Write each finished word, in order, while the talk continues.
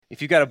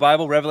If you've got a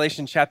Bible,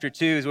 Revelation chapter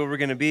 2 is where we're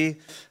going to be.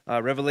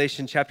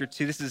 Revelation chapter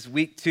 2. This is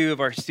week 2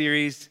 of our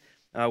series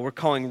we're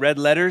calling Red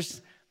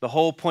Letters. The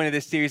whole point of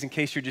this series, in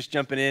case you're just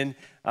jumping in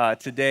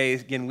today,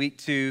 is again week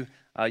 2.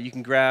 You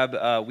can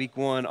grab week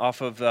 1 off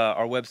of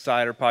our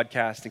website or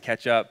podcast and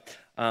catch up.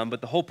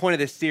 But the whole point of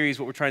this series,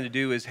 what we're trying to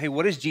do is, hey,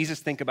 what does Jesus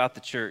think about the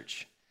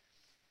church?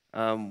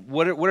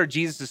 What are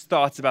Jesus'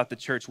 thoughts about the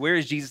church? Where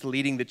is Jesus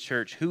leading the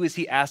church? Who is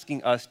he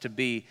asking us to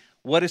be?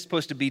 What is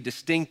supposed to be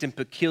distinct and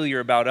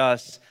peculiar about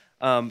us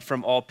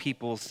from all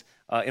peoples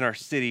in our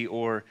city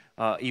or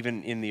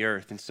even in the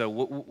earth? And so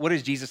what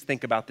does Jesus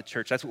think about the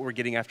church? That's what we're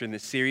getting after in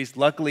this series.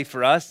 Luckily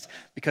for us,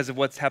 because of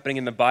what's happening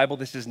in the Bible,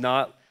 this is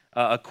not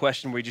a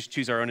question where we just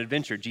choose our own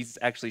adventure. Jesus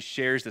actually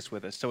shares this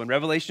with us. So in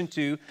Revelation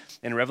 2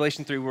 and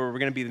Revelation 3, where we're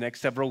going to be the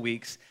next several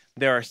weeks,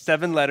 there are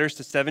 7 letters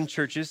to 7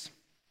 churches.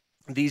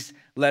 These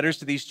letters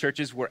to these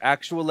churches were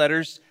actual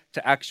letters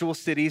to actual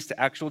cities, to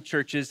actual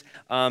churches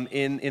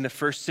in the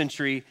first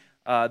century.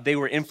 They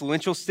were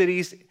influential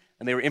cities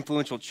and they were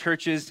influential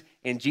churches,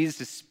 and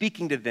Jesus is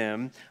speaking to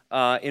them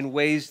in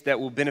ways that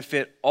will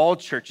benefit all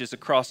churches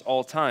across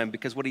all time,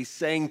 because what he's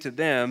saying to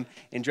them,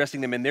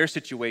 addressing them in their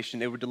situation,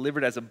 they were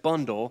delivered as a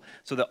bundle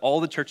so that all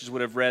the churches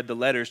would have read the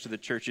letters to the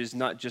churches,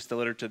 not just the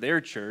letter to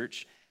their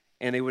church,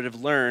 and they would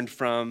have learned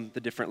from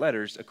the different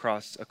letters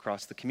across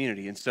the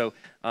community. And so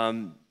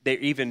they're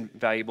even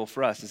valuable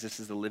for us, as this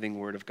is the living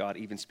word of God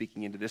even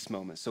speaking into this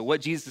moment. So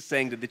what Jesus is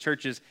saying to the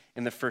churches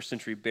in the first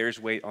century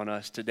bears weight on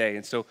us today.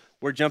 And so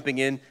we're jumping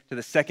in to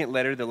the second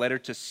letter, the letter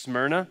to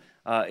Smyrna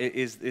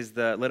is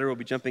the letter we'll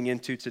be jumping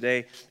into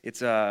today.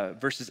 It's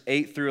verses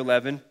 8 through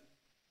 11.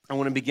 I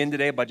want to begin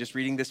today by just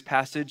reading this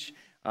passage.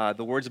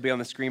 The words will be on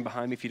the screen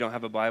behind me if you don't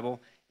have a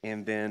Bible.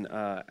 And then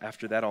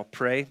after that, I'll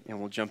pray and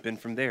we'll jump in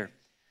from there.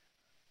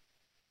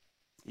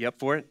 You up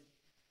for it?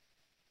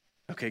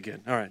 Okay,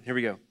 good. All right, here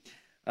we go.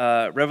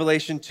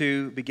 Revelation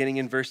 2, beginning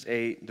in verse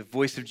 8, the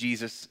voice of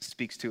Jesus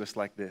speaks to us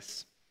like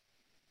this.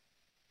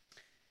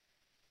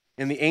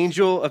 And the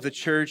angel of the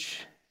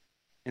church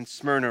in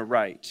Smyrna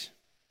write,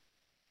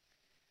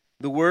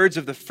 the words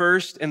of the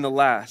first and the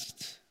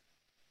last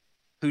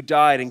who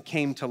died and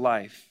came to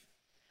life.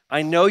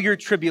 I know your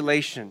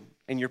tribulation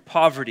and your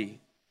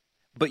poverty,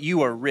 but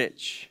you are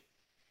rich,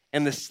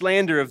 and the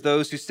slander of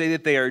those who say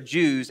that they are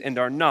Jews and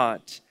are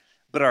not,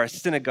 but are a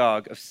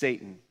synagogue of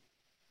Satan.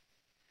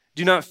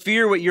 Do not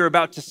fear what you're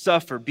about to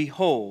suffer.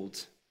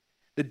 Behold,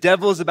 the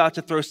devil is about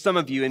to throw some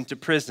of you into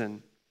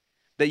prison,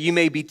 that you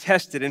may be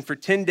tested, and for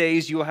 10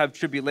 days you will have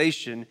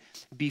tribulation.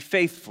 Be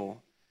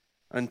faithful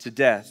unto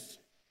death,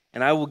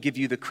 and I will give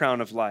you the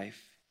crown of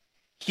life.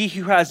 He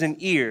who has an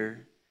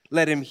ear,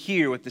 let him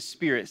hear what the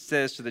Spirit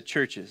says to the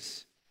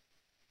churches.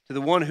 To the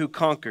one who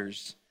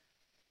conquers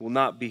will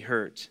not be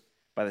hurt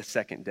by the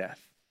second death.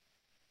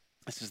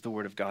 This is the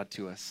word of God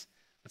to us.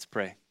 Let's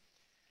pray.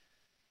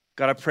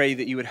 God, I pray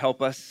that you would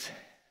help us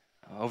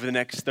over the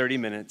next 30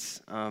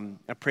 minutes.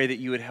 I pray that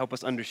you would help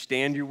us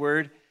understand your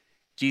word.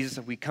 Jesus,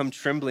 if we come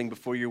trembling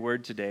before your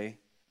word today,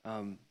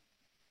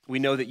 we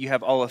know that you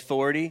have all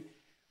authority.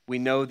 We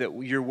know that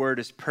your word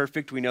is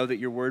perfect. We know that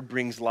your word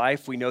brings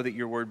life. We know that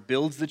your word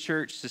builds the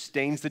church,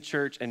 sustains the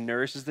church, and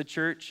nourishes the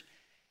church.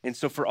 And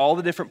so for all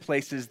the different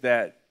places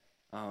that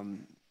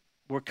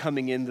we're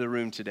coming into the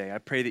room today, I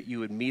pray that you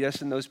would meet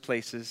us in those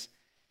places.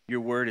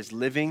 Your word is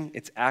living,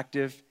 it's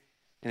active,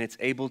 and it's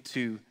able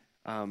to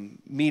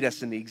meet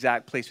us in the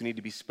exact place we need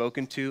to be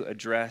spoken to,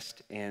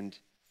 addressed, and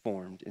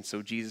formed. And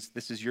so, Jesus,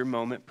 this is your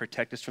moment.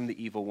 Protect us from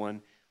the evil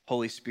one.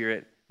 Holy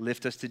Spirit,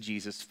 lift us to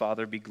Jesus.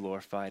 Father, be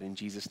glorified. In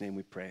Jesus' name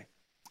we pray.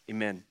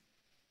 Amen.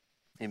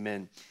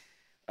 Amen.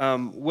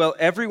 Well,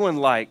 everyone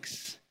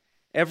likes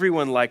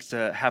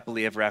a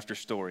happily ever after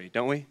story,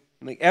 don't we?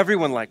 I mean,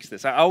 everyone likes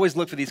this. I always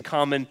look for these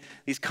common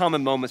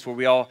moments where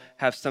we all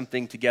have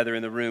something together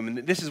in the room. And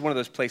this is one of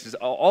those places.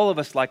 All of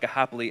us like a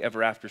happily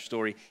ever after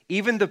story.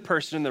 Even the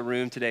person in the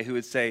room today who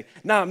would say,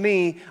 not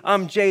me,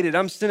 I'm jaded,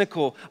 I'm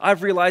cynical,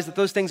 I've realized that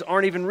those things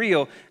aren't even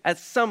real. At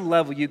some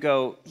level you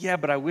go, yeah,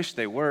 but I wish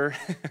they were,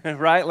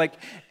 right? Like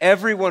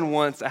everyone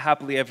wants a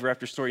happily ever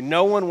after story.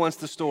 No one wants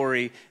the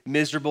story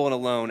miserable and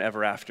alone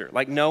ever after.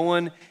 Like no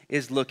one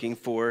is looking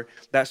for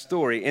that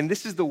story. And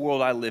this is the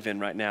world I live in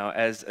right now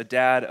as a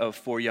dad of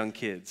 4 young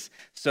kids.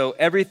 So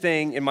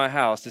everything in my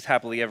house is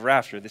happily ever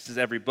after. This is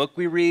every book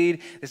we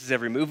read. This is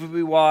every movie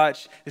we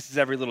watch. This is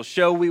every little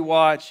show we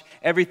watch.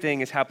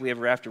 Everything is happily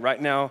ever after.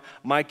 Right now,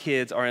 my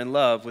kids are in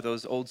love with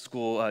those old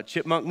school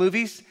chipmunk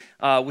movies,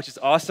 which is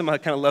awesome. I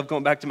kind of love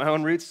going back to my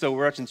own roots. So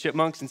we're watching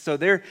chipmunks. And so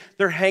they're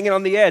hanging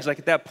on the edge, like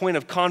at that point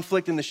of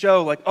conflict in the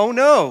show, like, oh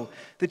no,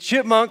 the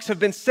chipmunks have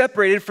been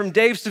separated from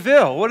Dave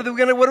Seville. What are we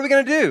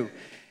gonna do?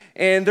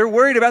 And they're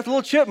worried about the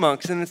little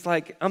chipmunks. And it's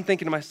like, I'm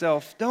thinking to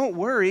myself, don't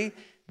worry.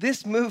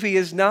 This movie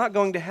is not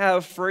going to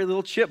have furry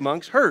little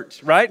chipmunks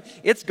hurt, right?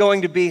 It's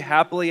going to be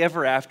happily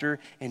ever after,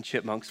 and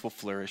chipmunks will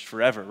flourish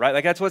forever, right?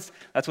 Like that's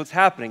what's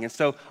happening. And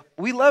so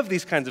we love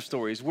these kinds of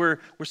stories. We're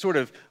sort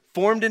of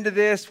formed into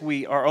this.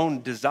 Our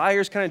own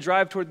desires kind of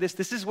drive toward this.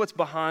 This is what's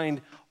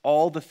behind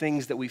all the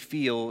things that we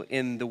feel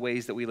in the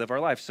ways that we live our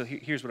life. So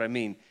here's what I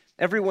mean.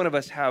 every one of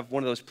us have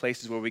one of those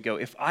places where we go,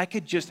 if I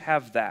could just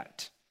have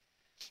that,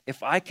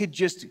 if I could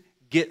just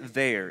get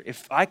there,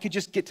 if I could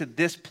just get to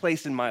this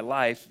place in my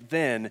life,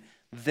 then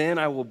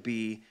I will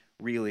be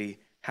really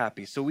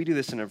happy. So we do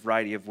this in a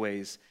variety of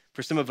ways.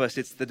 For some of us,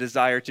 it's the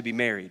desire to be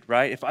married,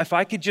 right? If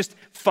I could just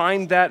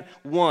find that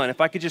one, if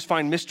I could just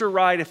find Mr.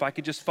 Right, if I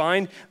could just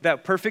find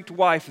that perfect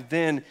wife,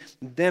 then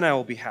I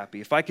will be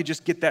happy. If I could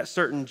just get that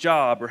certain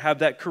job or have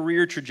that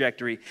career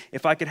trajectory,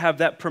 if I could have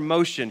that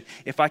promotion,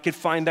 if I could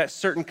find that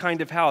certain kind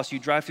of house. You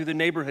drive through the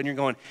neighborhood and you're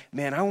going,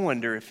 man,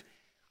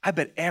 I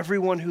bet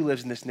everyone who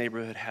lives in this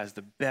neighborhood has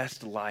the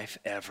best life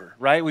ever,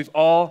 right? We've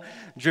all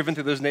driven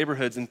through those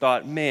neighborhoods and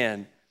thought,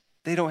 man,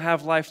 they don't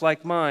have life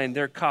like mine.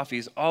 Their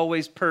coffee's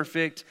always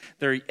perfect.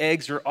 Their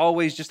eggs are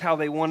always just how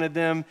they wanted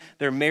them.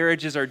 Their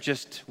marriages are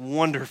just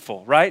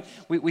wonderful, right?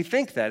 We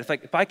think that. It's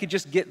like, if I could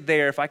just get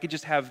there, if I could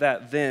just have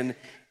that, then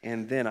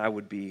I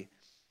would be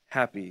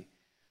happy.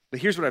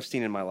 But here's what I've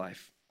seen in my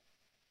life.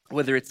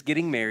 Whether it's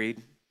getting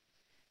married,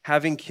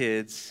 having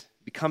kids,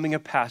 becoming a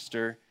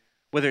pastor,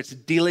 whether it's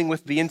dealing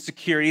with the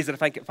insecurities, that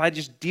if I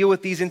just deal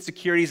with these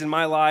insecurities in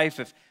my life,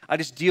 if I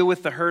just deal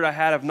with the hurt I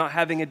had of not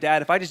having a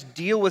dad, if I just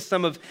deal with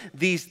some of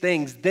these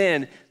things,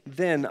 then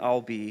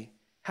I'll be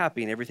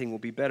happy and everything will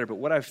be better. But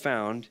what I've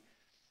found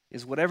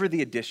is whatever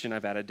the addition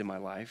I've added to my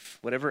life,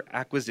 whatever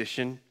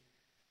acquisition,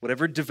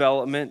 whatever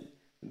development,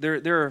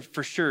 there are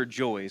for sure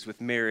joys with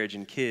marriage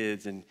and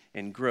kids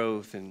and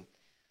growth and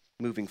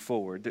moving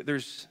forward.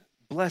 There's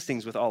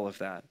blessings with all of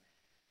that.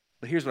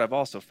 But here's what I've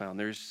also found.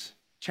 There's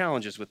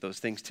challenges with those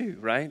things too,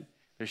 right?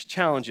 There's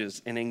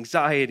challenges and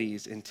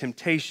anxieties and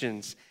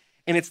temptations.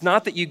 And it's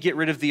not that you get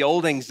rid of the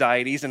old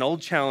anxieties and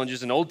old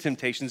challenges and old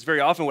temptations. Very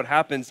often what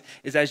happens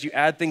is as you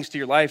add things to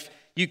your life,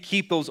 you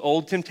keep those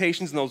old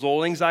temptations and those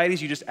old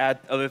anxieties, you just add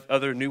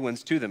other new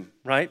ones to them,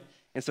 right?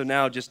 And so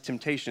now just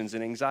temptations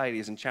and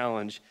anxieties and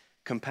challenge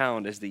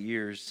compound as the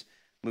years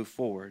move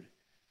forward.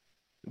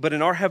 But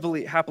in our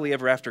happily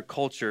ever after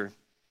culture,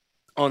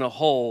 on a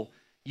whole,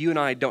 you and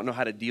I don't know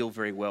how to deal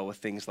very well with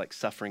things like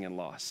suffering and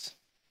loss.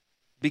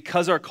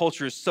 Because our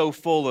culture is so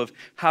full of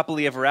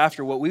happily ever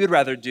after, what we would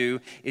rather do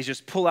is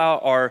just pull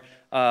out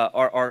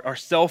our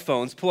cell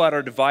phones, pull out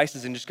our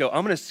devices and just go,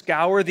 I'm going to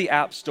scour the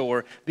app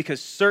store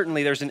because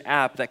certainly there's an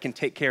app that can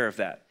take care of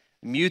that.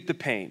 Mute the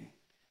pain,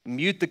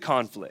 mute the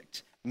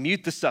conflict,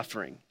 mute the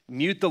suffering,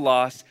 mute the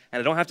loss, and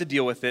I don't have to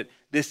deal with it.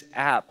 This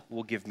app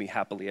will give me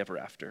happily ever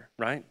after,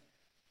 right?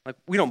 Like,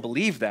 we don't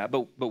believe that,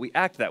 but we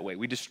act that way.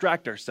 We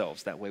distract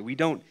ourselves that way. We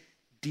don't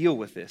deal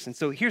with this. And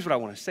so here's what I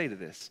want to say to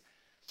this.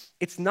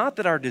 It's not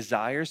that our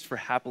desires for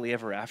happily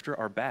ever after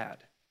are bad.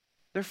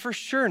 They're for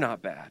sure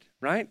not bad,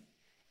 right?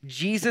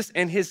 Jesus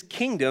and his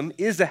kingdom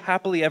is a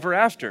happily ever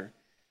after.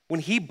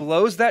 When he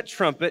blows that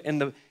trumpet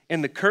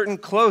and the curtain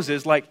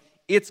closes, like,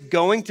 it's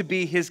going to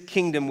be his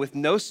kingdom with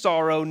no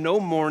sorrow, no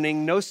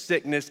mourning, no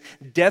sickness,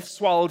 death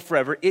swallowed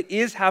forever. It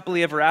is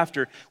happily ever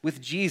after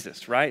with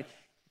Jesus, right?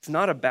 It's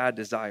not a bad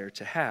desire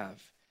to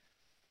have.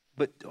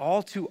 But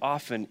all too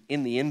often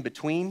in the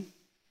in-between,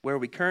 where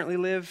we currently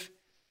live,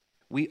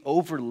 we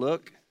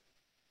overlook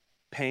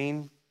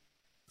pain,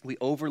 we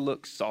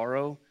overlook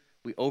sorrow,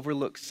 we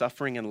overlook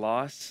suffering and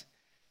loss,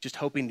 just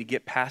hoping to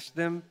get past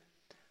them.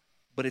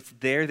 But it's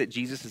there that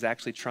Jesus is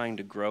actually trying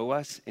to grow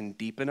us and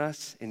deepen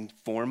us and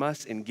form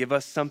us and give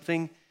us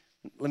something.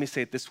 Let me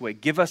say it this way,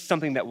 give us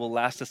something that will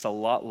last us a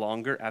lot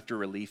longer after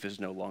relief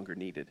is no longer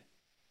needed,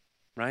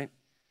 right?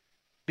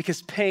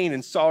 Because pain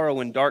and sorrow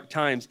and dark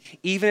times,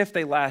 even if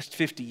they last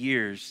 50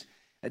 years,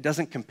 it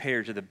doesn't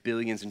compare to the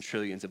billions and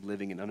trillions of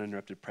living in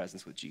uninterrupted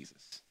presence with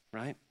Jesus,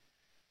 right?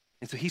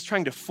 And so he's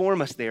trying to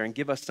form us there and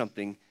give us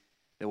something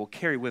that will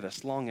carry with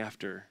us long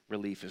after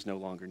relief is no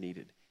longer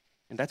needed.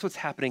 And that's what's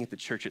happening at the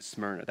church at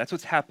Smyrna. That's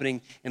what's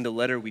happening in the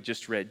letter we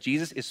just read.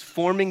 Jesus is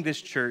forming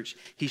this church.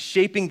 He's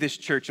shaping this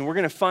church, and we're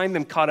going to find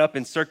them caught up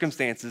in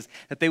circumstances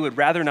that they would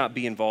rather not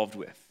be involved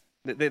with.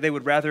 They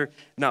would rather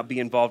not be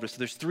involved with. So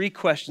there's three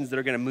questions that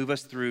are going to move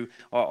us through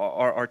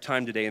our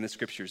time today in the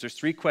scriptures. There's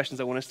three questions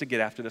I want us to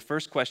get after. The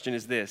first question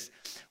is this.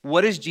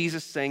 What is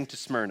Jesus saying to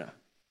Smyrna?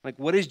 Like,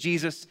 what is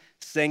Jesus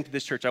saying to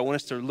this church? I want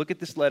us to look at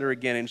this letter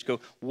again and just go,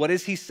 what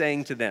is he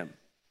saying to them?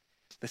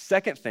 The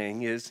second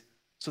thing is,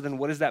 so then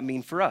what does that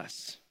mean for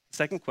us? The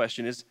second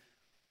question is,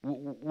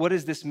 what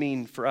does this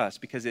mean for us?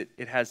 Because it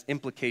has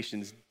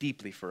implications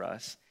deeply for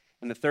us.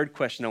 And the third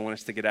question I want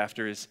us to get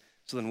after is,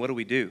 so then what do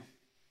we do?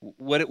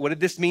 What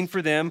did this mean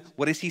for them?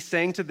 What is he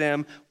saying to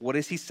them? What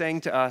is he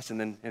saying to us? And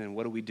then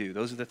what do we do?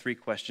 Those are the three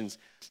questions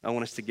I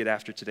want us to get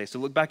after today. So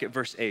look back at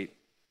verse 8.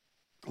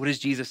 What is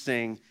Jesus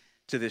saying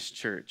to this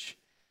church?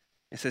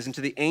 It says, and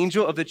to the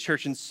angel of the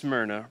church in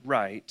Smyrna,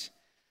 write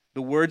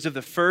the words of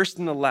the first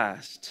and the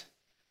last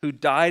who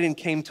died and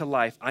came to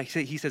life.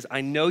 He says,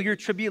 I know your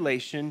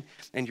tribulation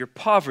and your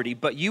poverty,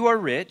 but you are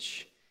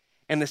rich,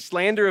 and the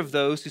slander of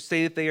those who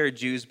say that they are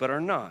Jews but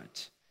are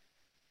not,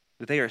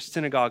 that they are a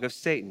synagogue of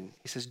Satan.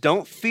 He says,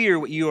 don't fear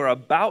what you are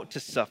about to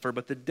suffer,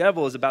 but the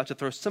devil is about to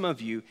throw some of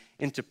you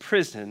into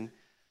prison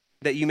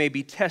that you may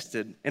be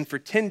tested. And for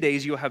 10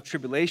 days you will have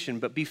tribulation,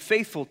 but be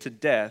faithful to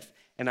death,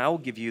 and I will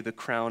give you the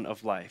crown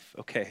of life.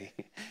 Okay,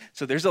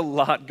 so there's a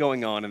lot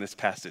going on in this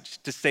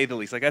passage, to say the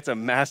least. Like, that's a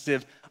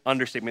massive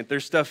understatement.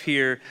 There's stuff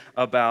here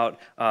about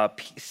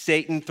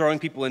Satan throwing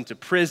people into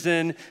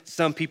prison,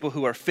 some people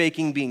who are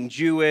faking being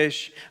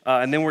Jewish,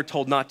 and then we're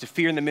told not to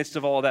fear in the midst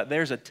of all of that.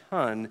 There's a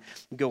ton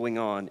going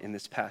on in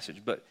this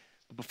passage. But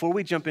before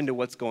we jump into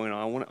what's going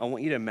on, I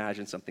want you to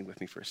imagine something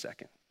with me for a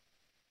second.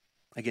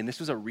 Again,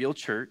 this was a real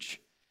church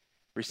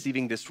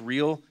receiving this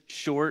real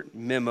short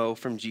memo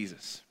from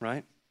Jesus,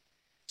 right?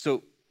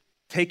 So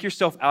take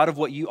yourself out of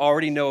what you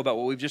already know about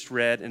what we've just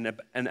read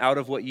and out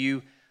of what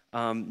you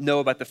know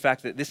about the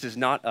fact that this is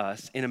not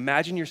us, and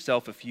imagine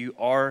yourself if you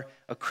are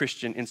a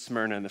Christian in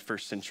Smyrna in the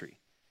first century.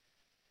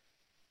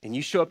 And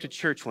you show up to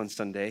church one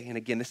Sunday, and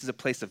again, this is a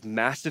place of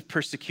massive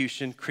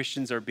persecution.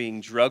 Christians are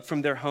being drugged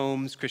from their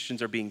homes.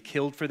 Christians are being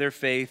killed for their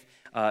faith.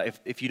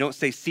 If you don't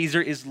say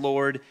Caesar is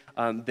Lord,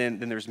 then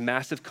there's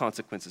massive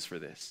consequences for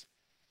this.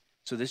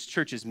 So this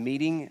church is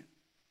meeting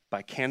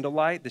by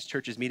candlelight. This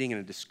church is meeting in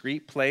a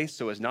discreet place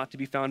so as not to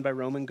be found by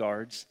Roman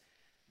guards.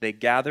 They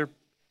gather,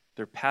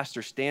 their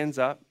pastor stands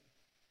up,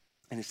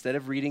 and instead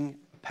of reading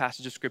a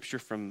passage of scripture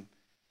from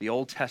the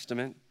Old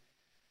Testament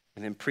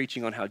and then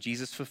preaching on how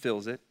Jesus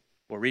fulfills it,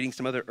 or reading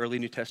some other early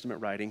New Testament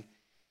writing,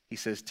 he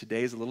says,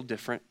 today is a little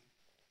different.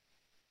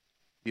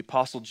 The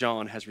Apostle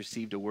John has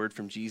received a word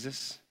from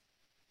Jesus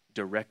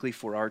directly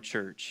for our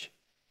church,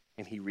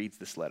 and he reads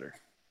this letter.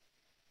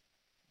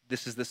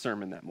 This is the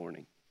sermon that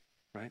morning,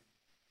 right?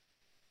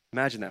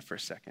 Imagine that for a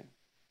second.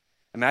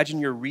 Imagine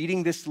you're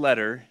reading this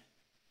letter.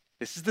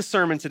 This is the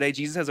sermon today.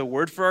 Jesus has a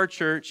word for our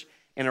church,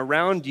 and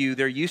around you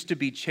there used to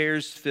be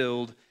chairs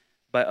filled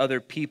by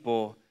other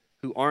people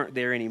who aren't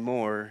there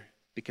anymore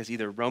because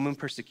either Roman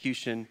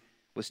persecution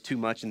was too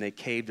much and they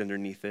caved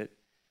underneath it,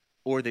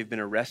 or they've been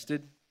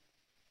arrested,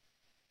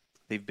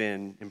 they've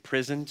been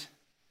imprisoned,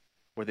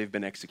 or they've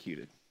been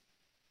executed.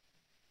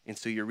 And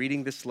so you're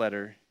reading this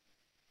letter,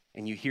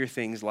 and you hear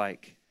things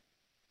like,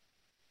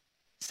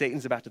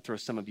 Satan's about to throw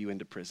some of you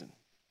into prison.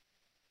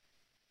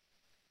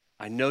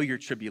 I know your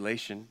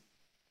tribulation.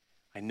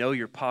 I know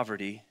your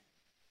poverty,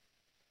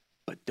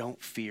 but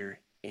don't fear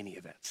any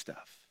of that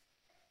stuff.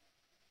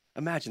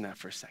 Imagine that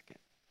for a second.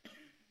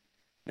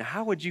 Now,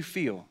 how would you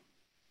feel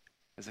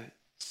as a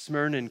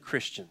Smyrnan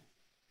Christian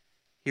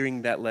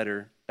hearing that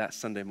letter that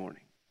Sunday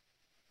morning?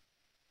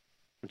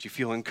 Would you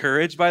feel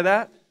encouraged by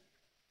that?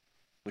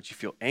 Would you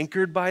feel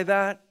anchored by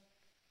that?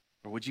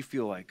 Or would you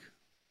feel like,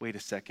 wait a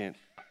second,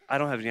 I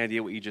don't have any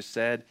idea what you just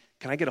said.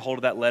 Can I get a hold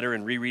of that letter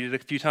and reread it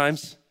a few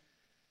times?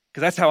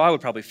 Because that's how I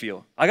would probably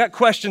feel. I got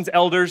questions,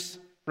 elders,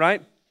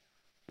 right?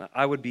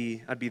 I'd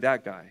be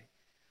that guy.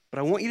 But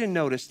I want you to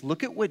notice,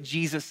 look at what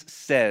Jesus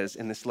says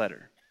in this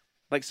letter.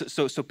 Like,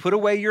 so put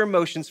away your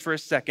emotions for a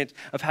second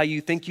of how you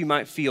think you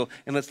might feel,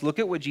 and let's look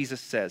at what Jesus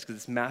says, because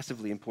it's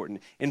massively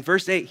important. In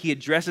verse 8, he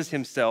addresses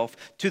himself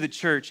to the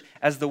church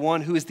as the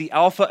one who is the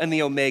Alpha and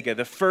the Omega,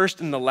 the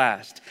first and the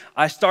last.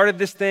 I started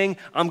this thing.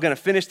 I'm going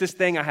to finish this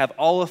thing. I have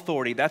all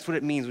authority. That's what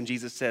it means when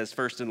Jesus says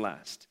first and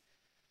last.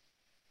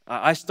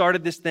 I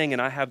started this thing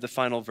and I have the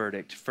final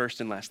verdict, first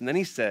and last. And then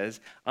he says,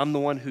 I'm the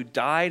one who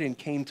died and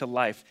came to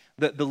life.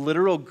 The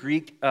literal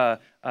Greek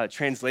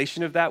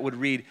translation of that would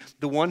read,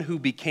 the one who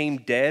became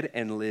dead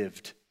and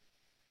lived.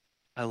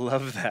 I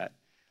love that.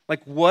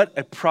 Like, what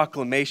a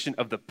proclamation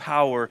of the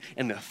power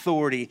and the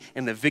authority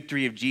and the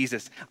victory of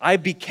Jesus. I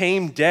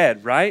became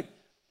dead, right?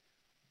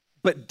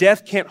 But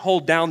death can't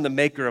hold down the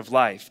maker of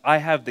life. I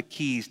have the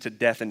keys to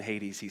death and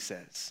Hades, he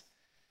says.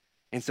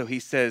 And so he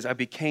says, I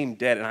became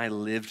dead and I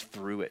lived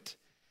through it.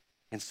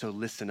 And so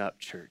listen up,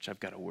 church. I've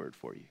got a word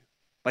for you.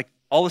 Like,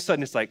 all of a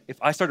sudden, it's like, if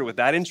I started with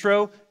that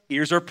intro,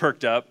 ears are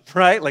perked up,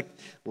 right? Like,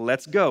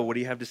 let's go. What do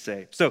you have to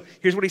say? So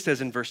here's what he says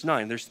in verse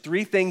 9. There's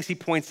 3 things he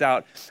points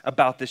out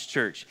about this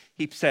church.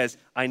 He says,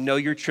 I know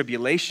your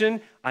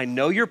tribulation. I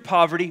know your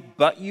poverty,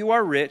 but you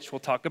are rich. We'll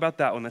talk about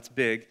that one. That's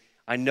big.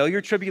 I know your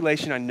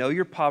tribulation. I know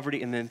your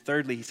poverty. And then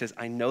thirdly, he says,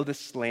 I know the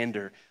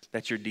slander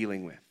that you're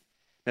dealing with.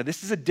 Now,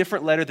 this is a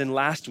different letter than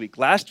last week.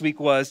 Last week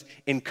was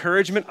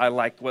encouragement. I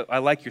like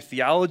your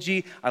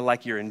theology. I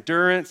like your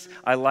endurance.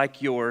 I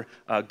like your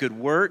good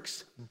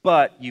works,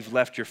 but you've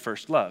left your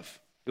first love.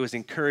 It was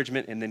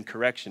encouragement and then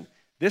correction.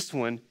 This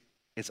one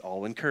is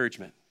all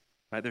encouragement,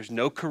 right? There's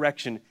no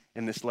correction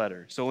in this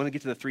letter. So I want to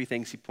get to the 3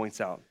 things he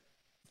points out.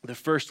 The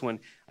first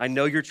one, I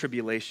know your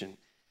tribulation.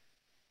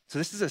 So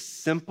this is a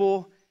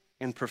simple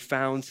and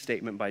profound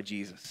statement by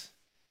Jesus.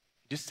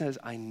 He just says,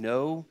 I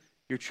know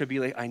your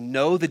tribulation. I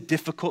know the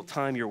difficult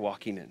time you're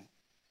walking in.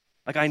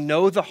 Like, I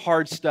know the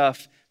hard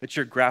stuff that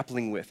you're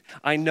grappling with.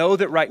 I know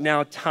that right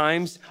now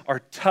times are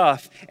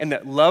tough and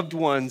that loved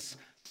ones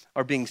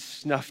are being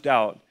snuffed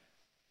out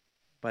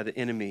by the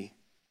enemy.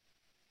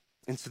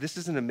 And so this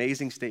is an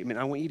amazing statement.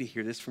 I want you to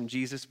hear this from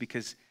Jesus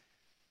because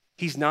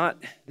this is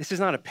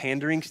not a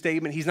pandering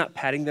statement. He's not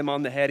patting them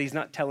on the head. He's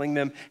not telling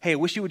them, hey, I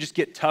wish you would just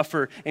get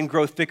tougher and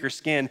grow thicker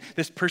skin.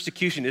 This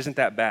persecution isn't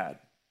that bad.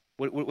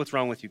 What's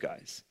wrong with you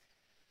guys?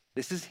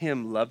 This is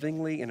him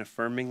lovingly and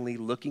affirmingly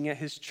looking at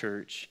his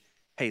church,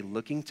 hey,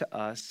 looking to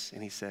us,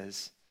 and he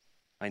says,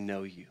 I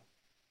know you.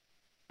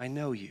 I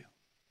know you.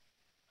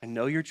 I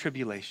know your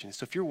tribulation.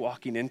 So if you're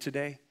walking in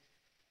today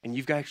and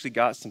you've actually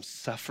got some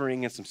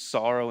suffering and some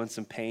sorrow and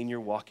some pain you're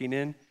walking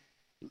in,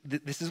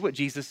 this is what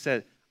Jesus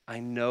said. I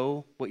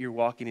know what you're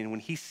walking in. When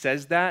he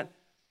says that,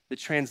 the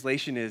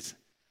translation is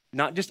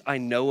not just I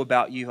know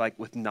about you, like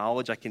with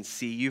knowledge, I can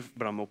see you,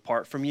 but I'm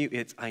apart from you.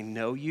 It's I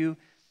know you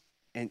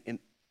and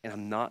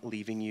I'm not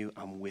leaving you.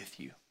 I'm with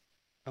you.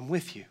 I'm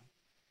with you.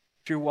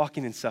 If you're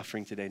walking in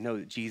suffering today, know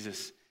that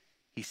Jesus,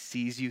 he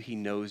sees you, he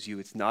knows you.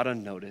 It's not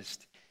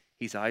unnoticed.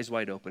 He's eyes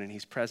wide open and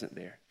he's present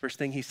there. First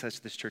thing he says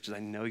to this church is, I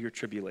know your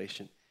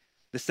tribulation.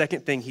 The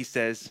second thing he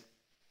says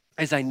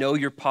is, I know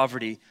your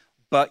poverty,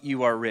 but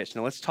you are rich.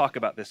 Now let's talk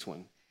about this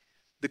one.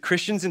 The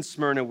Christians in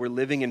Smyrna were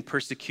living in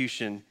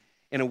persecution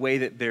in a way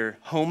that their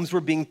homes were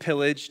being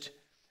pillaged.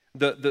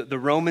 The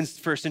Romans'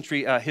 first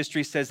century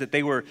history says that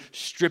they were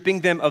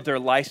stripping them of their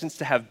license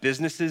to have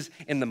businesses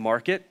in the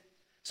market.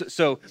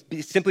 So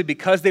simply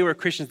because they were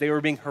Christians, they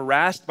were being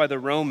harassed by the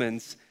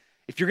Romans.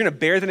 If you're going to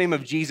bear the name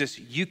of Jesus,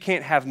 you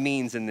can't have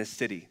means in this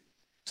city.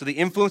 So the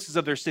influences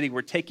of their city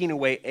were taking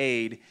away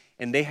aid,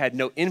 and they had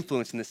no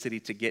influence in the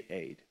city to get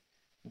aid.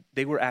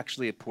 They were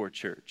actually a poor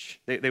church.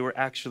 They were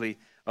actually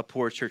a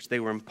poor church. They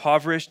were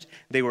impoverished.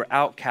 They were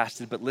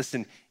outcasted. But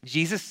listen,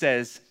 Jesus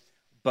says,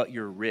 but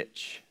you're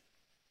rich.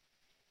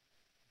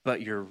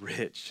 But you're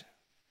rich.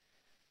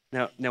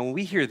 Now when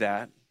we hear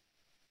that,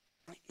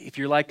 if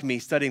you're like me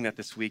studying that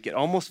this week, it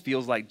almost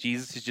feels like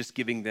Jesus is just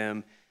giving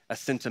them a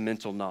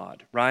sentimental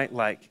nod, right?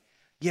 Like,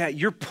 yeah,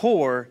 you're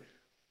poor,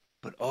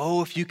 but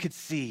oh, if you could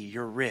see,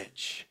 you're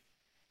rich.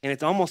 And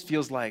it almost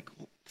feels like,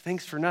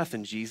 thanks for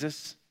nothing,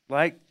 Jesus.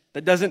 Like,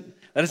 that doesn't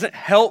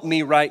help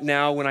me right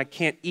now when I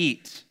can't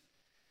eat,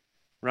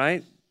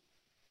 right?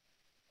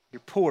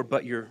 You're poor,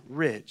 but you're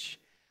rich.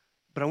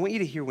 But I want you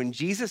to hear, when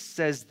Jesus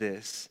says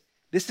this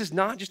is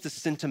not just a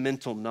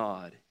sentimental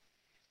nod.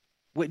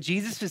 What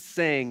Jesus is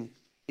saying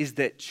is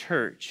that,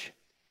 church,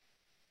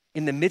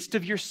 in the midst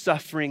of your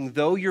suffering,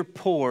 though you're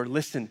poor,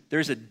 listen,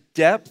 there's a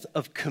depth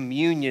of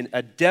communion,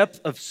 a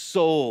depth of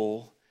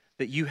soul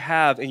that you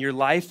have in your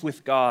life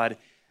with God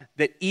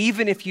that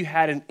even if you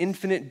had an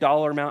infinite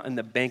dollar amount in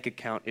the bank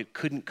account, it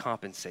couldn't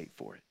compensate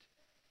for it.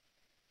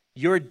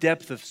 Your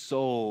depth of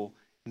soul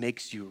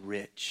makes you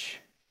rich.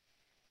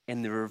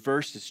 And the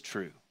reverse is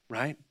true,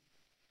 right?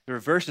 The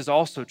reverse is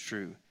also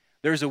true.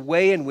 There's a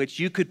way in which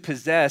you could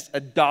possess a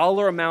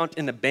dollar amount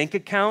in the bank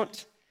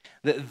account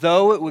that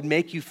though it would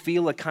make you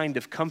feel a kind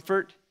of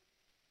comfort,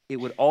 it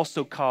would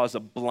also cause a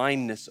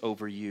blindness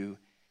over you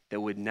that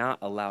would not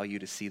allow you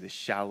to see the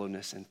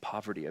shallowness and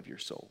poverty of your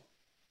soul.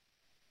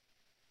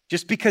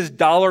 Just because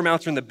dollar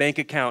amounts are in the bank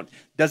account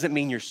doesn't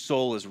mean your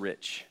soul is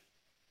rich.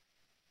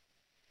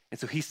 And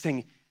so he's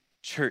saying,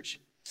 church,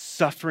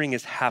 suffering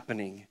is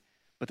happening,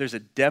 but there's a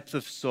depth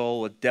of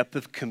soul, a depth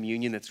of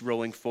communion that's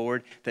rolling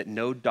forward that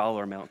no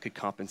dollar amount could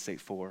compensate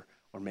for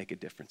or make a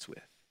difference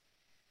with.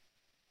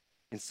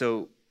 And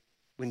so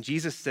when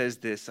Jesus says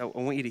this, I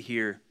want you to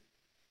hear,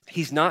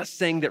 he's not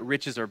saying that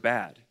riches are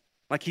bad.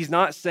 Like, he's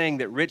not saying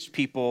that rich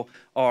people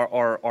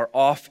are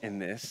off in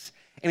this.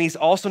 And he's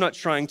also not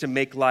trying to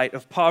make light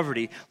of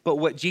poverty. But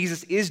what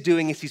Jesus is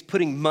doing is he's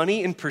putting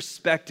money in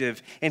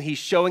perspective and he's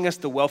showing us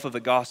the wealth of the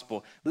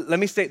gospel. Let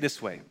me say it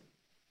this way.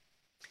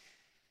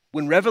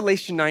 When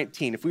Revelation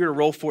 19, if we were to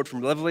roll forward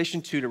from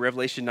Revelation 2 to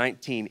Revelation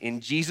 19,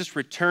 and Jesus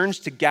returns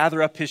to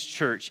gather up his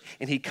church,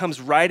 and he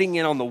comes riding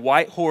in on the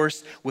white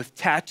horse with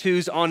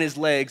tattoos on his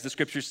legs, the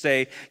scriptures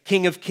say,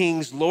 King of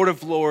Kings, Lord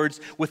of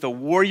Lords, with a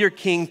warrior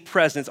king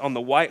presence on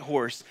the white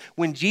horse.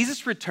 When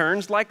Jesus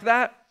returns like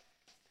that,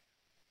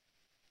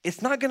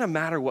 it's not going to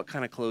matter what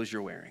kind of clothes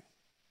you're wearing.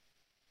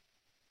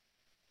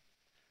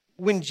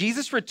 When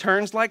Jesus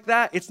returns like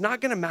that, it's not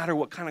going to matter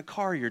what kind of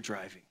car you're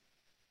driving.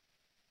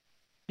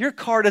 Your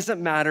car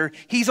doesn't matter.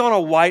 He's on a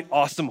white,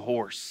 awesome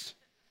horse.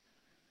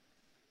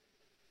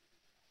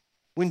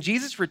 When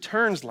Jesus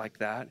returns like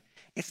that,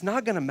 it's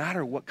not going to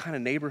matter what kind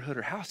of neighborhood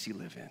or house you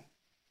live in.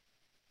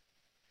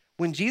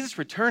 When Jesus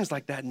returns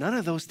like that, none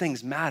of those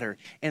things matter.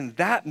 And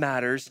that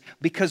matters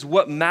because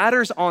what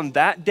matters on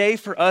that day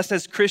for us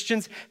as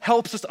Christians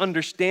helps us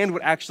understand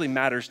what actually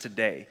matters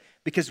today.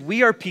 Because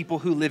we are people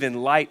who live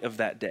in light of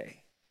that day.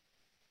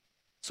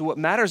 So what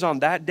matters on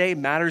that day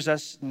matters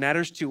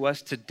to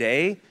us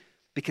today,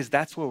 because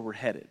that's where we're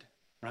headed,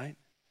 right?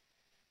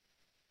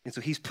 And so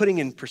he's putting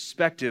in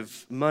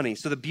perspective money.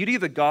 So the beauty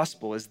of the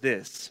gospel is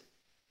this,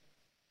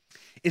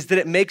 is that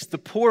it makes the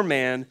poor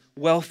man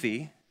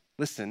wealthy.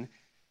 Listen,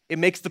 it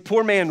makes the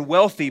poor man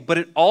wealthy, but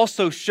it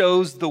also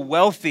shows the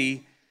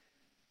wealthy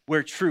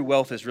where true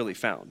wealth is really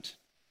found.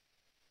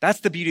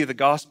 That's the beauty of the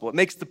gospel. It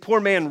makes the poor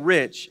man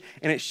rich,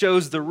 and it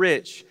shows the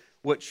rich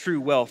what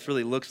true wealth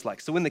really looks like.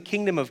 So in the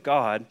kingdom of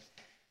God,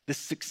 the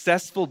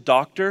successful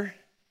doctor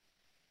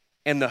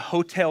and the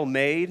hotel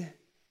maid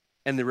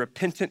and the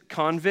repentant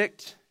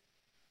convict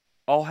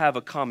all have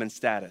a common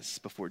status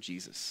before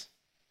Jesus.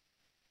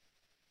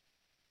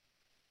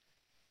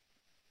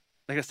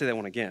 I gotta say that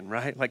one again,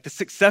 right? Like the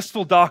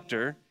successful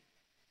doctor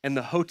and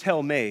the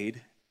hotel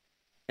maid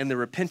and the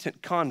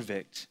repentant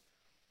convict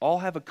all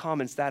have a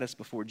common status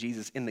before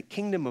Jesus. In the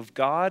kingdom of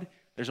God,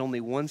 there's only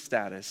one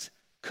status: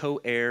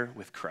 co-heir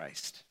with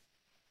Christ,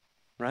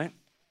 right?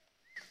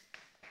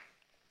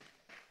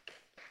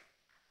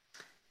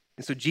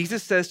 And so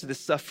Jesus says to the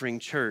suffering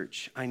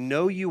church, I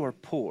know you are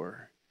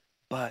poor,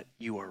 but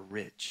you are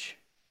rich.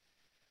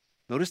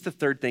 Notice the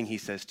third thing he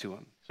says to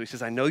them. So he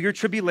says, I know your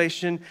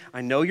tribulation,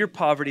 I know your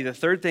poverty. The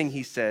third thing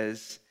he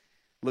says,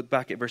 look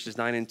back at verses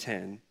 9 and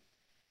 10.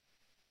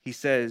 He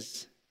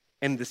says,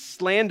 and the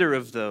slander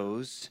of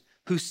those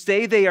who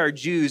say they are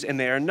Jews and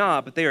they are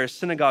not, but they are a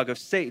synagogue of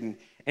Satan.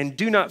 And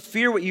do not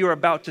fear what you are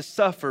about to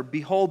suffer.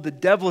 Behold, the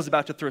devil is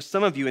about to throw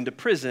some of you into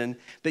prison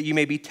that you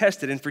may be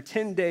tested. And for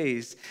 10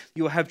 days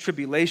you will have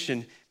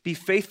tribulation. Be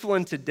faithful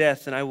unto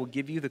death, and I will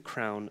give you the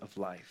crown of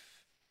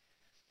life.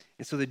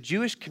 And so the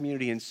Jewish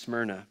community in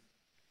Smyrna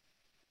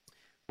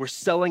were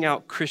selling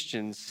out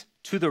Christians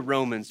to the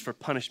Romans for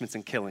punishments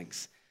and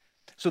killings.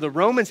 So the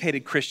Romans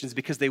hated Christians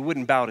because they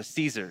wouldn't bow to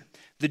Caesar.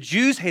 The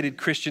Jews hated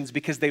Christians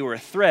because they were a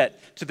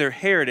threat to their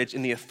heritage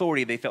and the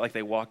authority they felt like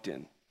they walked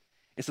in.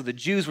 And so the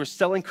Jews were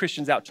selling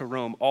Christians out to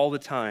Rome all the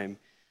time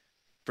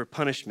for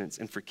punishments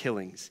and for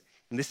killings.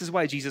 And this is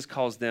why Jesus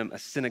calls them a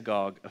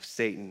synagogue of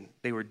Satan.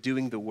 They were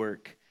doing the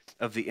work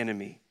of the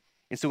enemy.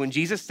 And so when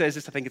Jesus says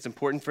this, I think it's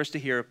important for us to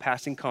hear a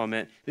passing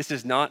comment. This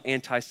is not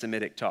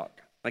anti-Semitic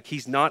talk. Like,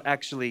 he's not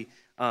actually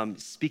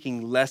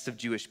speaking less of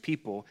Jewish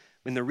people.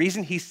 And the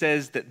reason he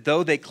says that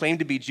though they claim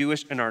to be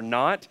Jewish and are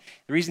not,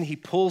 the reason he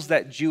pulls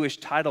that Jewish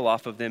title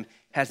off of them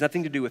has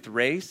nothing to do with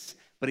race,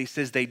 but he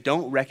says they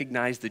don't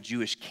recognize the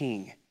Jewish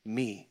king,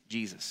 me,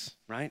 Jesus,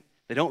 right?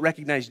 They don't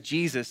recognize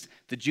Jesus,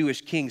 the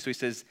Jewish king. So he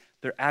says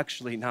they're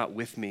actually not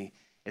with me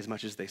as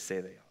much as they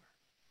say they are.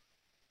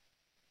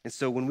 And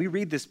so when we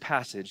read this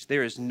passage,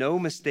 there is no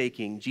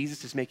mistaking,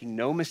 Jesus is making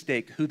no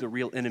mistake who the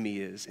real enemy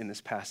is in this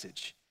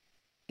passage.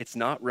 It's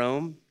not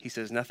Rome. He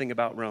says nothing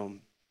about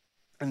Rome.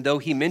 And though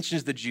he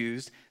mentions the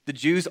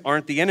Jews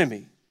aren't the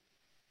enemy.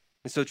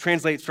 And so it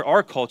translates for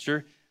our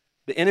culture,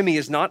 the enemy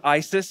is not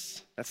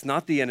ISIS. That's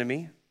not the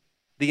enemy.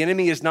 The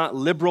enemy is not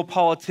liberal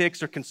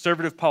politics or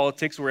conservative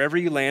politics, wherever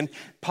you land.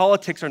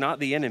 Politics are not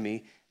the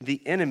enemy.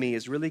 The enemy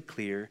is really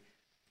clear.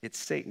 It's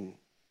Satan.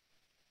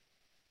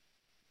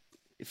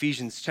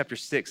 Ephesians chapter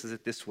 6 says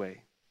it this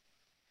way.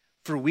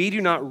 For we do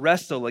not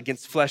wrestle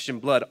against flesh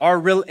and blood. Our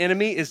real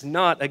enemy is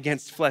not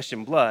against flesh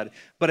and blood,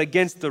 but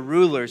against the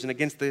rulers and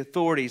against the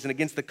authorities and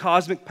against the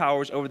cosmic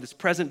powers over this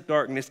present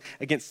darkness,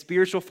 against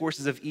spiritual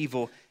forces of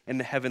evil in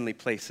the heavenly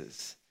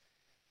places.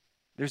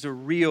 There's a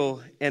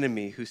real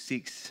enemy who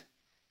seeks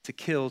to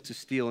kill, to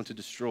steal, and to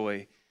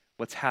destroy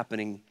what's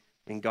happening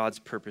in God's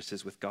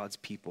purposes with God's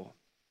people.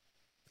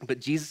 But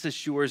Jesus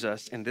assures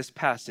us in this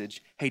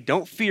passage, hey,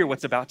 don't fear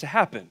what's about to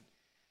happen.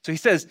 So he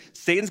says,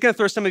 Satan's going to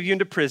throw some of you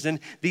into prison.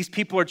 These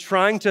people are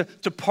trying to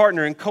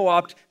partner and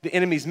co-opt the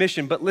enemy's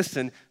mission. But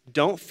listen,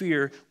 don't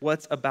fear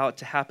what's about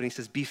to happen. He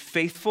says, be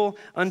faithful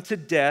unto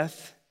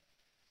death.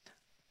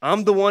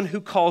 I'm the one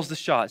who calls the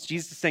shots.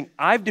 Jesus is saying,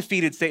 I've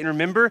defeated Satan.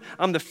 Remember,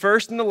 I'm the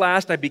first and the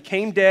last. I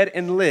became dead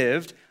and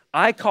lived.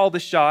 I call the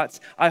shots.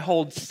 I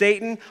hold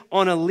Satan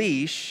on a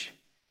leash.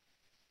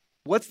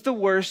 What's the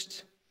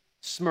worst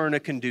Smyrna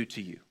can do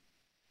to you?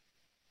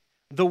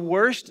 The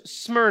worst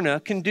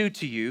Smyrna can do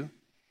to you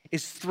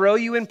is throw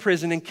you in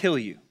prison and kill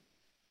you.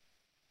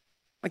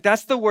 Like,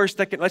 that's the worst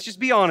that can, let's just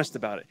be honest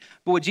about it.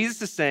 But what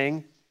Jesus is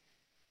saying,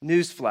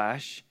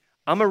 newsflash,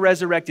 I'm a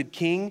resurrected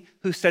king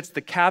who sets the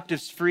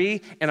captives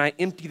free, and I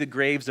empty the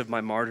graves of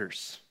my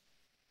martyrs,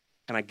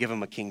 and I give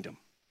them a kingdom.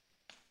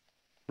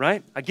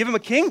 Right? I give them a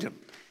kingdom.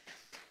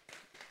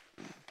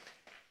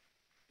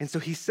 And so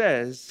he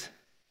says,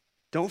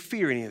 don't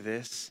fear any of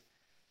this.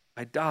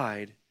 I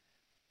died,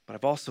 but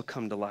I've also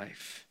come to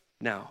life.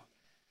 Now,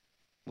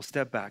 we'll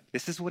step back.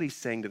 This is what he's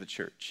saying to the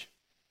church.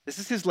 This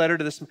is his letter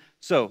to this.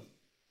 So,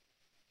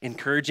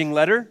 encouraging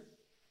letter.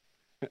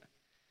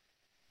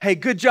 Hey,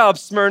 good job,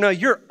 Smyrna.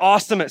 You're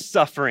awesome at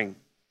suffering.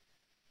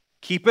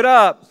 Keep it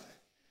up.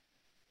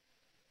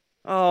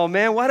 Oh,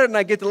 man, why didn't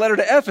I get the letter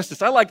to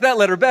Ephesus? I like that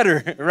letter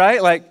better,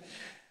 right? Like,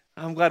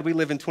 I'm glad we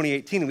live in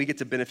 2018 and we get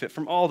to benefit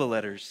from all the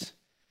letters.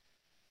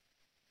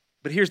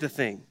 But here's the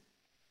thing.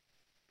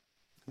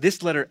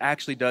 This letter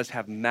actually does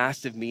have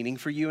massive meaning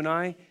for you and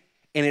I.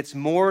 And it's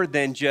more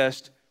than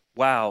just,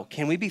 wow,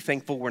 can we be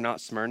thankful we're not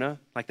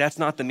Smyrna? Like, that's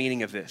not the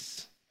meaning of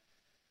this.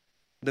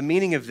 The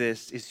meaning of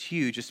this is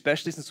huge,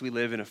 especially since we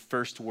live in a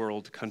first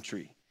world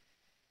country.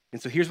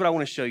 And so here's what I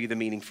want to show you the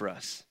meaning for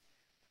us.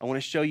 I want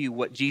to show you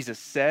what Jesus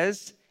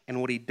says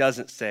and what he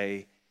doesn't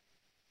say,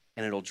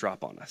 and it'll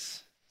drop on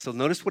us. So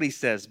notice what he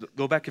says.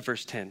 Go back to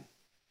verse 10.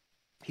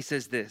 He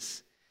says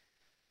this.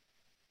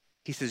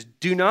 He says,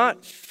 do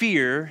not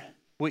fear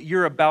what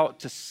you're about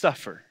to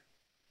suffer.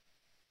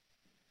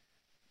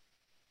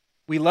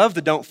 We love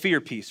the don't fear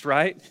piece,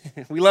 right?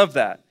 We love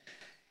that.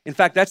 In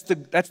fact, that's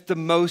the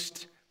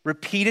most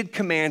repeated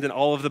command in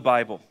all of the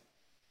Bible.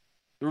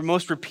 The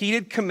most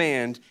repeated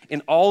command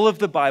in all of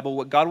the Bible,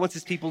 what God wants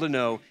his people to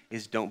know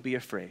is don't be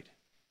afraid.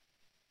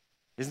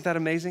 Isn't that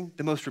amazing?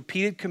 The most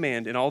repeated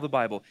command in all the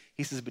Bible.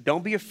 He says, but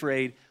don't be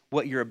afraid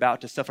what you're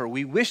about to suffer.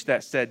 We wish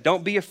that said,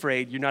 don't be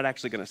afraid, you're not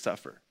actually going to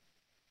suffer.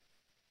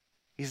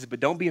 He says, but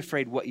don't be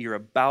afraid what you're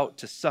about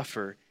to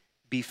suffer.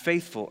 Be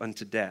faithful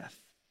unto death.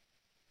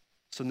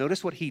 So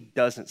notice what he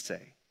doesn't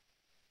say.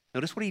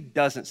 Notice what he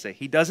doesn't say.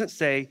 He doesn't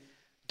say,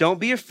 don't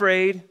be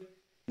afraid,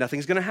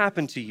 nothing's going to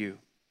happen to you.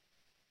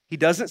 He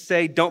doesn't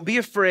say, don't be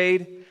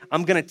afraid,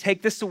 I'm going to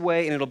take this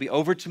away and it'll be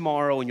over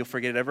tomorrow and you'll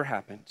forget it ever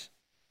happened.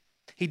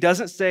 He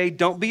doesn't say,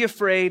 don't be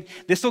afraid,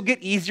 this will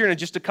get easier in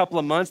just a couple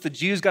of months. The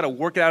Jews got to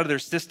work it out of their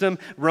system.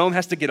 Rome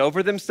has to get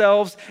over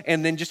themselves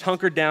and then just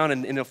hunker down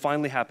and it'll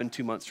finally happen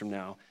 2 months from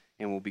now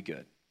and we'll be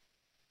good.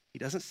 He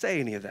doesn't say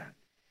any of that.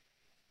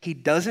 He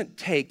doesn't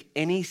take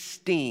any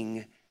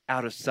sting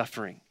out of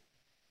suffering.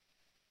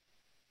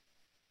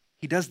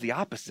 He does the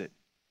opposite.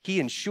 He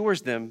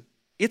assures them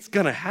it's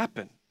going to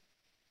happen.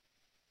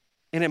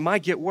 And it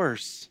might get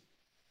worse.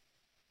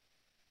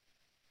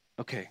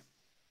 Okay.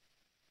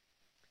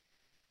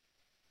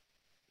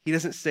 He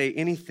doesn't say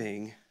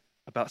anything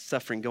about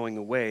suffering going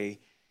away.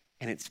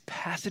 And it's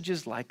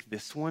passages like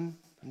this one,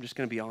 I'm just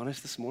going to be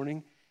honest this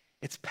morning.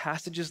 It's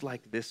passages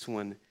like this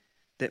one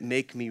that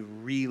make me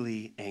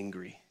really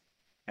angry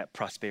at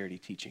prosperity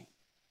teaching.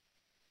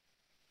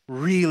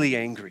 Really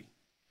angry.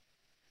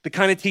 The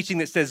kind of teaching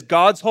that says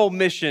God's whole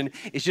mission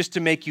is just to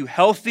make you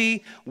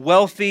healthy,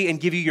 wealthy, and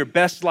give you your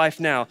best life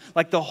now.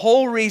 Like the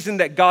whole reason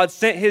that God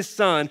sent his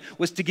son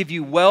was to give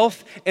you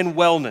wealth and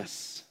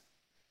wellness.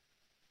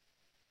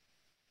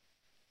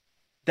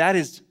 That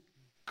is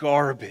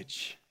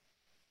garbage.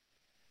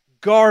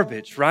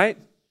 Garbage, right?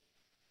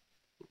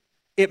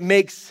 It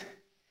makes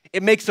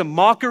a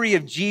mockery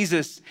of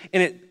Jesus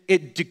and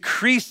it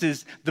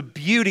decreases the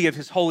beauty of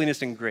his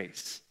holiness and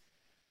grace.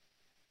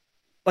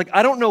 Like,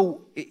 I don't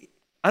know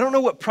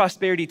what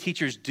prosperity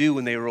teachers do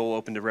when they roll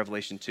open to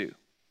Revelation 2.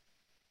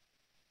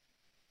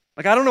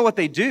 Like, I don't know what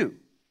they do.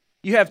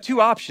 You have two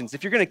options.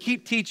 If you're going to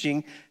keep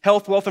teaching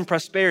health, wealth, and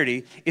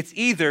prosperity, it's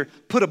either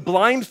put a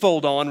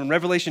blindfold on when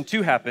Revelation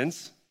 2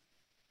 happens,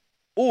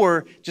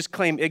 or just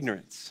claim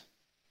ignorance.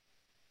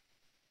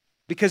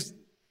 Because,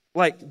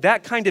 like,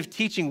 that kind of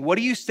teaching, what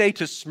do you say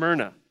to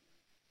Smyrna?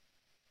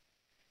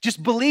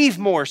 Just believe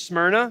more,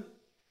 Smyrna.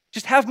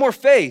 Just have more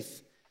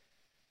faith.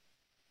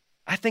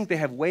 I think they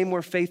have way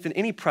more faith than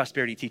any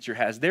prosperity teacher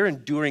has. They're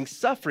enduring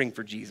suffering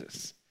for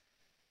Jesus,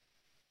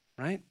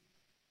 right?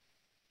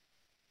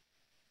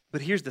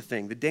 But here's the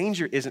thing. The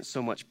danger isn't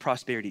so much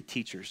prosperity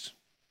teachers.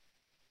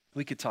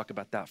 We could talk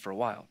about that for a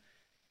while.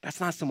 That's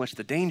not so much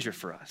the danger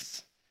for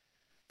us.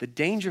 The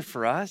danger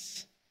for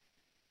us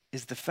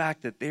is the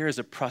fact that there is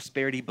a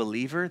prosperity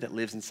believer that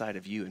lives inside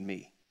of you and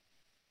me.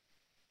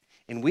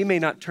 And we may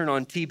not turn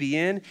on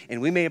TBN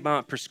and we may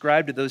not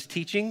prescribe to those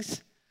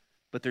teachings,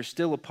 but there's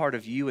still a part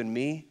of you and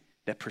me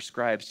that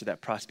prescribes to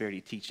that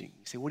prosperity teaching.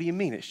 You say, what do you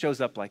mean? It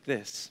shows up like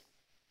this.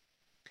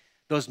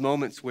 Those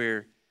moments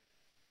where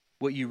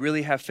what you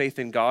really have faith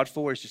in God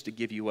for is just to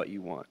give you what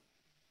you want.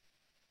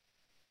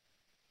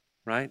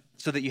 Right?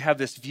 So that you have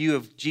this view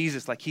of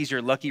Jesus like he's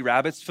your lucky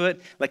rabbit's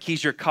foot, like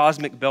he's your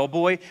cosmic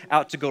bellboy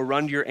out to go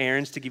run your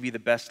errands to give you the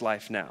best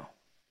life now.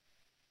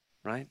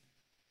 Right?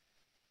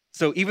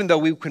 So even though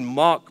we can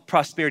mock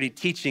prosperity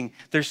teaching,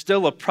 there's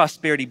still a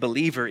prosperity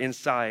believer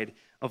inside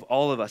of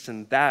all of us,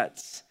 and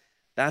that's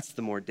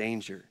the more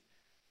danger.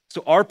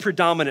 So our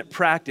predominant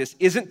practice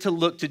isn't to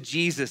look to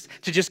Jesus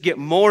to just get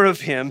more of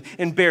him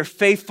and bear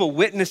faithful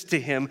witness to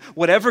him,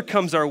 whatever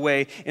comes our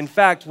way. In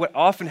fact, what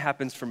often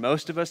happens for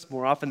most of us,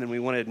 more often than we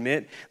want to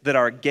admit, that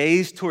our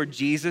gaze toward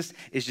Jesus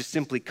is just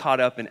simply caught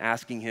up in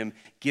asking him,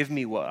 give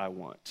me what I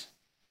want.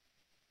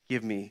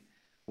 Give me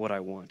what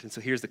I want. And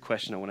so here's the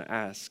question I want to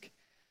ask.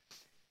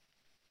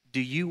 Do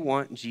you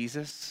want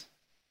Jesus?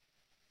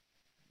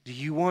 Do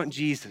you want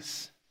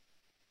Jesus?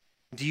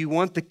 Do you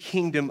want the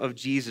kingdom of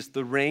Jesus,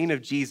 the reign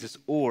of Jesus,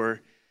 or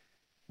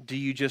do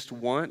you just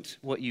want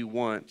what you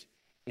want,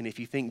 and if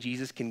you think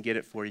Jesus can get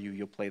it for you,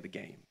 you'll play the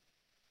game?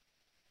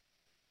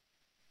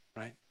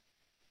 Right?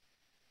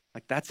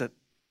 Like that's a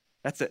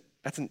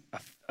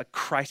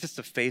crisis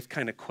of faith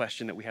kind of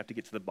question that we have to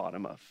get to the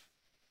bottom of.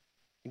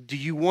 Do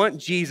you want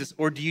Jesus,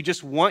 or do you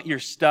just want your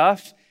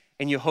stuff,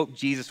 and you hope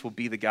Jesus will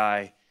be the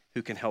guy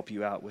who can help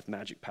you out with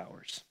magic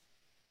powers?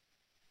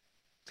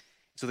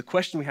 So the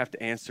question we have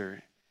to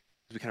answer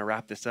as we kind of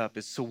wrap this up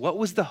is, so what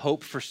was the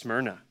hope for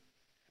Smyrna?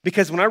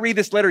 Because when I read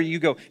this letter, you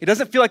go, it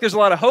doesn't feel like there's a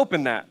lot of hope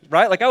in that,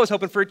 right? Like I was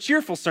hoping for a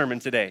cheerful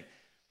sermon today.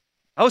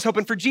 I was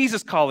hoping for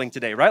Jesus calling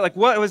today, right? Like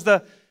what's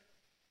the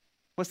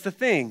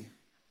thing?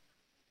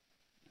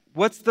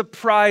 What's the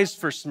prize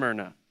for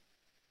Smyrna?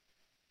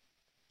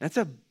 That's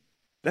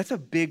a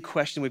big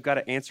question we've got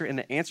to answer, and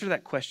the answer to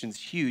that question is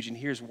huge, and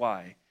here's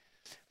why.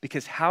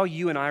 Because how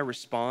you and I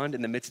respond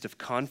in the midst of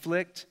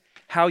conflict,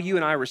 how you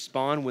and I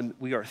respond when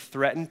we are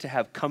threatened to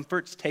have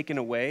comforts taken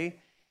away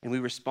and we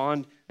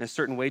respond in a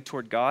certain way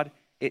toward God,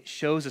 it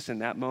shows us in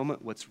that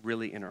moment what's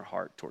really in our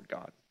heart toward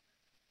God.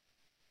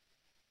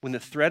 When the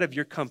threat of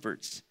your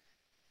comforts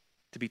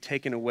to be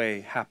taken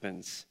away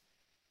happens,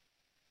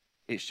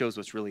 it shows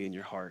what's really in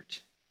your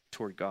heart.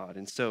 toward God.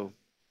 And so,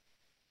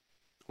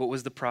 what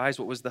was the prize?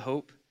 What was the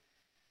hope?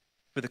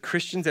 For the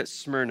Christians at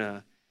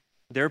Smyrna,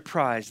 their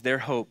prize, their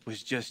hope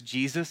was just,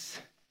 Jesus,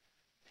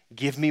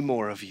 give me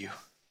more of you.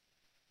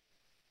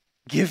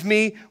 Give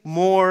me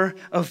more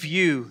of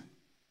you.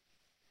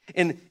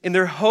 And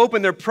their hope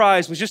and their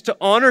prize was just to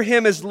honor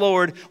him as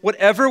Lord,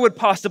 whatever would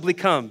possibly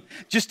come,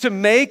 just to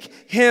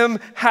make him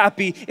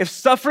happy. If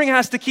suffering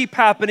has to keep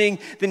happening,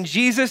 then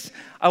Jesus,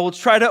 I will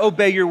try to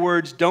obey your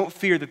words. Don't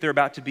fear that they're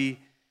about to be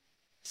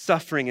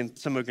suffering and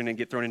some are going to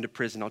get thrown into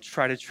prison. I'll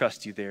try to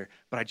trust you there,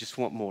 but I just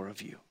want more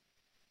of you.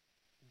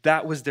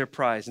 That was their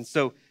prize. And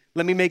so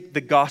let me make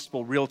the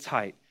gospel real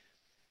tight.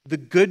 The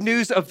good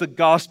news of the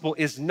gospel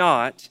is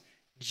not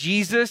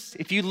Jesus,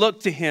 if you look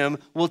to him,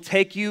 will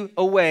take you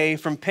away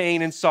from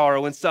pain and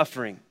sorrow and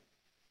suffering.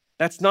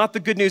 That's not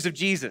the good news of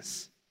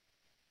Jesus.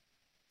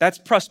 That's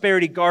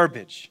prosperity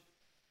garbage.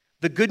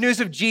 The good news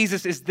of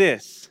Jesus is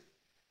this: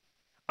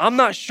 I'm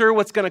not sure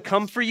what's going to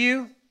come for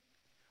you,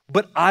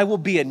 but I will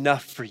be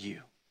enough for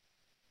you.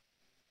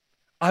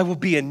 I will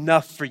be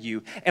enough for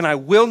you, and I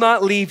will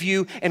not leave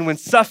you, and when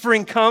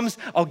suffering comes,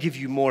 I'll give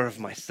you more of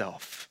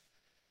myself.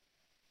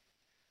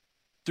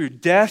 Through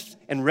death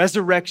and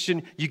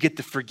resurrection, you get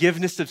the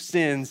forgiveness of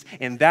sins,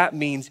 and that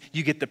means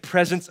you get the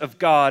presence of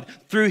God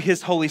through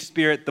his Holy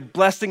Spirit, the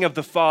blessing of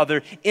the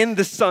Father in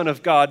the Son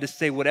of God to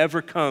say,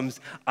 whatever comes,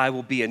 I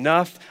will be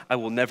enough, I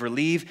will never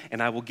leave, and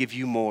I will give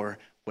you more,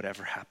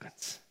 whatever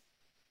happens.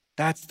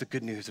 That's the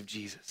good news of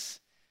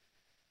Jesus.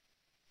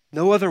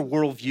 No other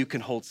worldview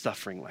can hold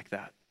suffering like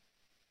that.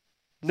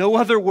 No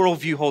other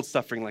worldview holds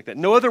suffering like that.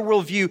 No other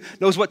worldview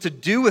knows what to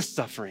do with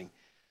suffering.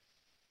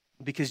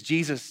 Because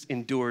Jesus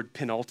endured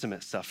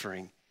penultimate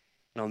suffering.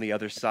 And on the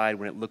other side,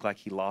 when it looked like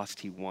he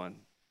lost, he won.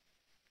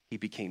 He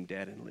became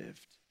dead and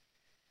lived.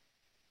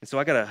 And so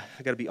I gotta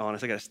be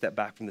honest. I gotta step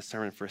back from the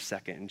sermon for a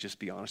second and just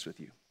be honest with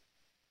you.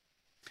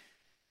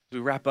 As we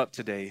wrap up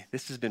today,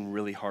 this has been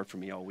really hard for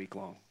me all week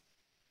long.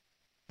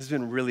 This has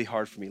been really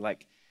hard for me.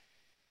 Like,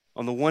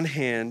 on the one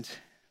hand,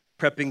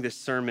 prepping this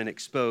sermon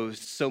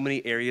exposed so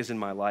many areas in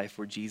my life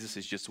where Jesus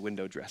is just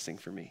window dressing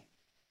for me.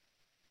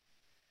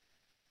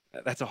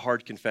 That's a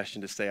hard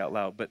confession to say out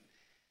loud, but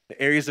the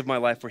areas of my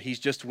life where he's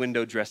just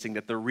window dressing,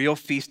 that the real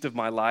feast of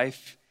my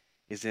life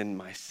is in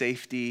my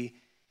safety,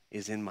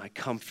 is in my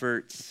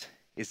comforts,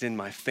 is in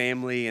my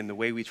family and the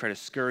way we try to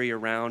scurry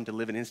around to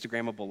live an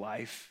Instagrammable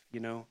life, you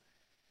know?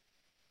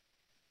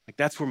 Like,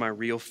 that's where my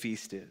real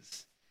feast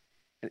is.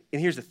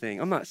 And here's the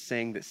thing. I'm not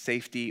saying that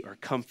safety or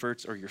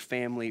comforts or your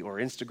family or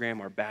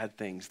Instagram are bad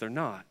things. They're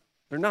not.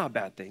 They're not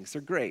bad things.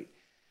 They're great.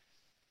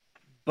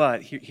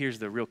 But here's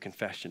the real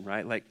confession,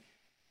 right? Like,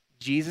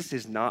 Jesus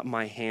is not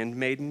my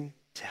handmaiden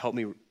to help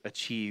me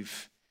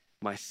achieve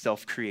my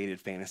self-created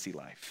fantasy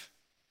life.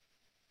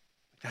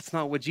 That's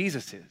not what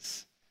Jesus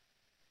is.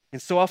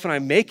 And so often I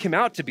make him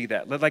out to be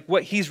that. Like,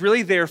 what he's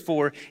really there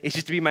for is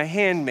just to be my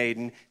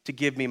handmaiden to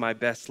give me my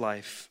best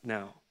life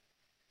now.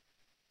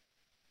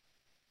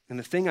 And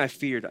the thing I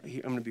feared,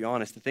 I'm going to be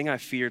honest, the thing I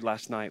feared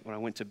last night when I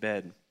went to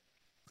bed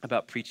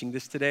about preaching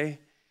this today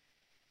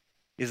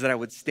is that I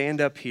would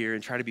stand up here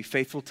and try to be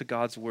faithful to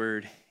God's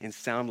word and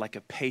sound like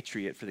a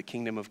patriot for the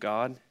kingdom of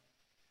God,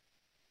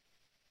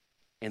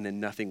 and then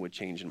nothing would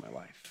change in my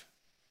life.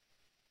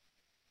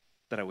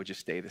 That I would just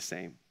stay the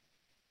same.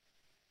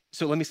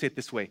 So let me say it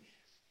this way.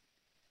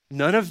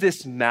 None of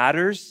this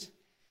matters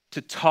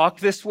to talk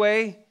this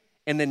way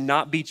and then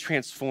not be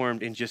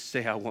transformed and just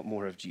say, I want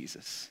more of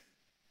Jesus.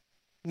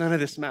 None of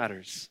this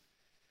matters.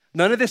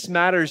 None of this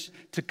matters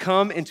to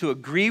come and to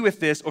agree with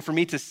this or for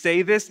me to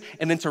say this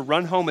and then to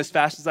run home as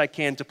fast as I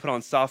can to put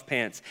on soft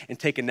pants and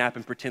take a nap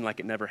and pretend like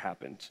it never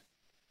happened.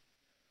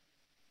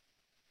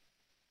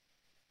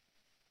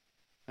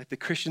 Like, the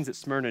Christians at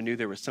Smyrna knew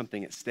there was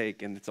something at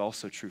stake, and it's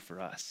also true for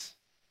us,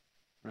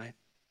 right?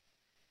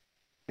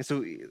 And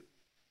so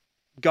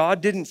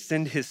God didn't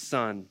send his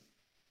son.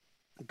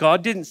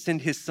 God didn't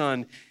send his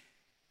son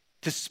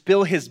to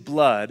spill his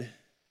blood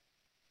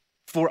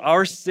for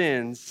our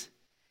sins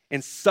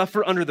and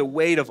suffer under the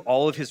weight of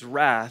all of his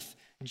wrath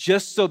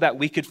just so that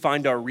we could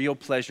find our real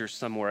pleasure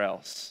somewhere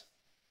else.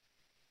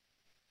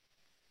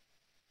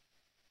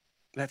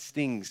 That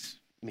stings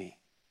me,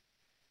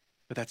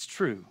 but that's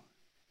true.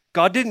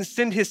 God didn't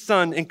send his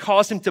son and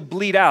cause him to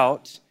bleed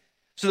out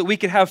so that we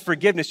could have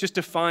forgiveness just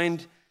to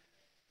find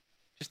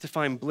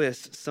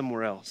bliss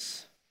somewhere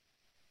else.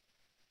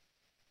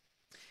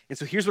 And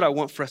so here's what I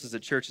want for us as a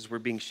church as we're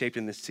being shaped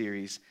in this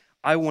series.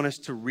 I want us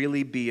to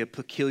really be a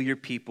peculiar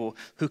people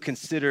who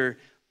consider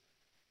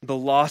the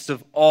loss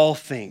of all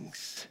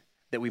things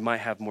that we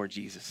might have more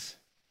Jesus.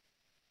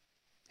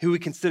 Who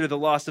would consider the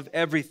loss of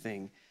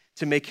everything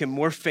to make him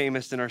more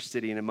famous in our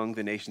city and among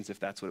the nations, if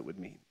that's what it would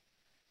mean.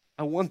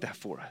 I want that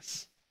for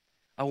us.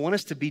 I want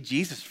us to be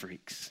Jesus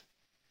freaks.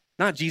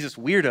 Not Jesus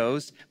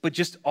weirdos, but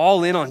just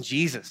all in on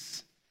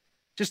Jesus.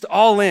 Just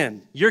all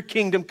in. Your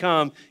kingdom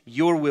come,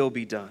 your will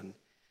be done.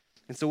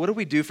 And so what do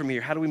we do from here?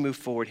 How do we move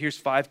forward? Here's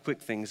 5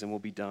 quick things and we'll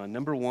be done.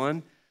 Number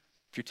 1,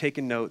 if you're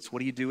taking notes, what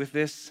do you do with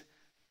this?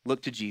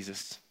 Look to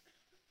Jesus.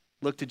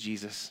 Look to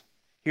Jesus.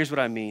 Here's what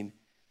I mean.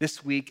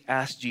 This week,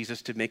 ask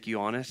Jesus to make you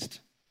honest.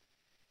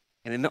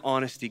 And in the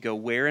honesty, go,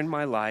 where in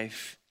my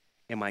life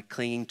am I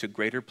clinging to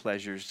greater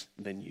pleasures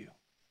than you?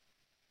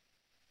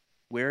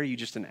 Where are you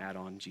just an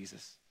add-on,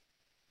 Jesus?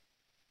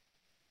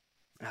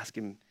 Ask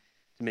him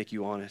to make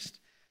you honest.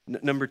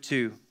 Number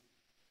 2,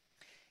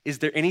 is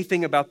there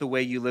anything about the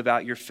way you live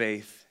out your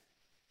faith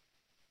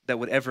that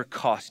would ever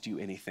cost you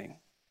anything?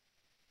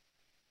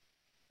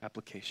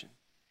 Application.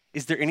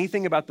 Is there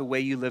anything about the way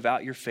you live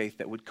out your faith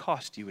that would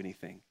cost you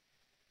anything?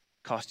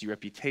 Cost you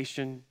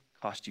reputation,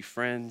 cost you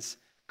friends,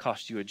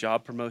 cost you a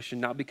job promotion,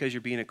 not because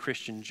you're being a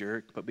Christian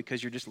jerk, but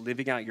because you're just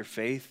living out your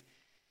faith,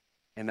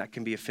 and that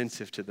can be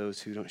offensive to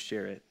those who don't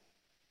share it.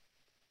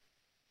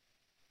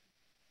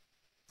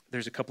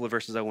 There's a couple of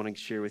verses I want to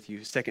share with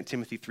you. 2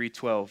 Timothy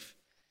 3:12.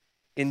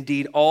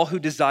 Indeed, all who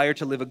desire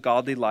to live a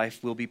godly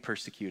life will be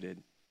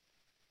persecuted.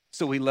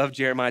 So we love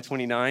Jeremiah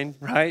 29,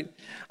 right?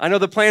 I know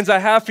the plans I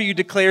have for you,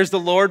 declares the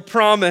Lord.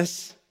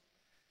 Promise.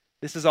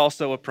 This is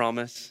also a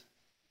promise.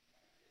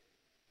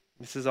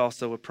 This is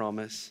also a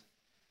promise.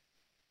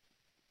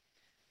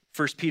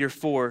 1 Peter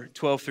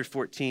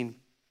 4:12-14.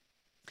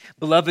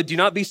 Beloved, do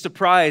not be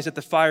surprised at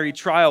the fiery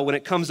trial when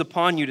it comes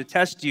upon you to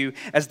test you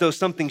as though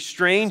something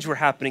strange were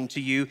happening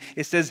to you.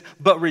 It says,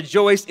 but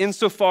rejoice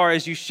insofar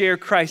as you share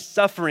Christ's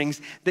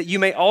sufferings, that you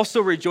may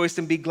also rejoice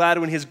and be glad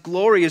when his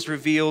glory is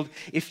revealed.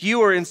 If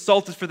you are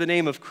insulted for the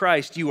name of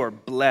Christ, you are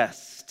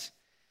blessed,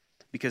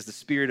 because the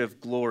Spirit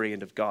of glory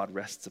and of God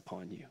rests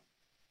upon you.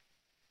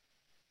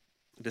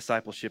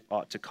 Discipleship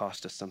ought to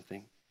cost us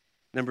something.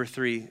 Number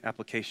 3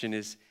 application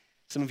is,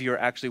 some of you are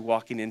actually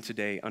walking in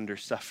today under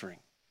suffering.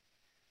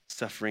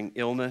 Suffering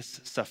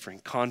illness, suffering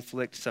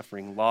conflict,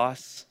 suffering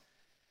loss.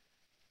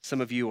 Some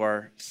of you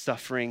are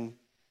suffering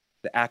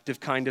the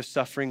active kind of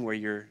suffering where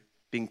you're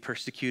being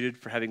persecuted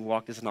for having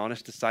walked as an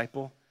honest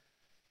disciple.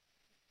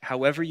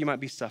 However you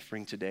might be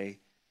suffering today,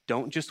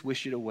 don't just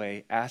wish it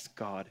away. Ask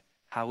God,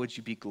 how would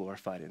you be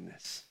glorified in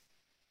this?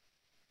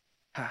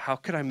 How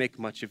could I make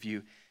much of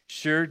you?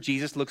 Sure,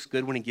 Jesus looks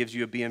good when he gives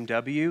you a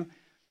BMW,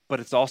 but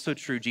it's also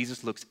true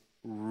Jesus looks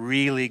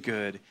really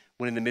good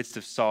when in the midst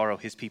of sorrow,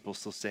 his people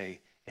still say,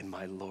 and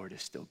my Lord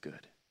is still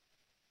good.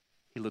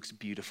 He looks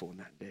beautiful in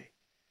that day.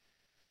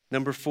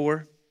 Number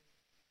 4,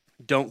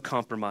 don't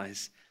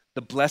compromise.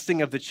 The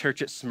blessing of the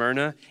church at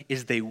Smyrna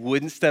is they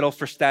wouldn't settle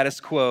for status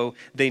quo.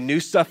 They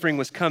knew suffering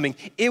was coming.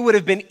 It would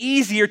have been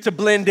easier to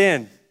blend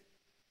in.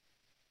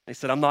 They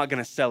said, I'm not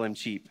going to sell him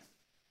cheap.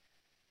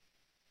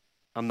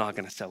 I'm not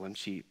going to sell him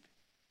cheap.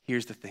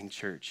 Here's the thing,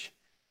 church.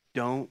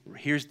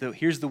 Here's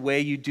the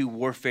way you do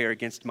warfare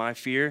against my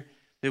fear.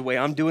 The way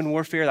I'm doing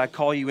warfare, I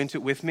call you into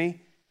it with me.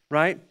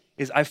 Right?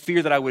 Is I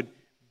fear that I would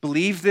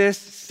believe this,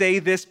 say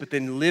this, but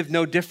then live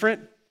no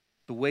different.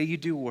 The way you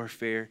do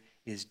warfare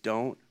is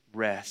don't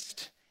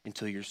rest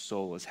until your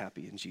soul is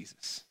happy in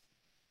Jesus.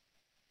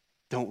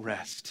 Don't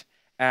rest.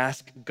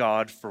 Ask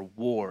God for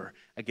war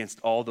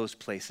against all those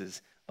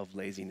places of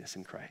laziness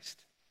in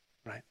Christ.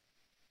 Right?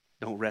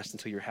 Don't rest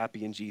until you're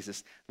happy in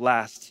Jesus.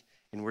 Last,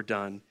 and we're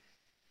done,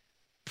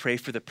 pray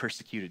for the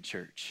persecuted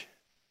church.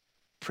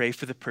 Pray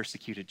for the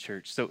persecuted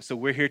church. So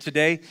we're here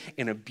today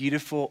in a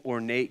beautiful,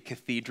 ornate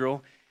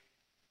cathedral,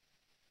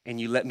 and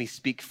you let me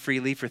speak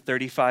freely for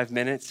 35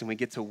 minutes, and we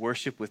get to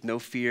worship with no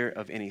fear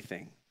of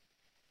anything.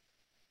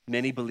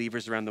 Many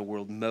believers around the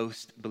world,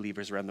 most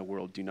believers around the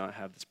world do not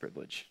have this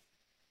privilege.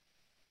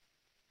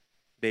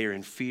 They are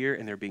in fear,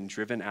 and they're being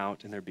driven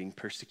out, and they're being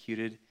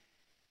persecuted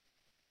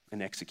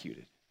and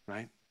executed,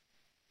 right?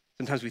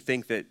 Sometimes we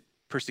think that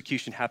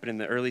persecution happened in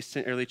the early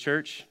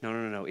church.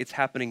 No. It's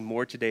happening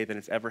more today than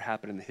it's ever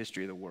happened in the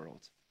history of the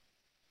world.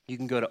 You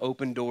can go to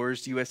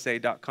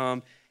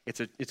opendoorsusa.com. It's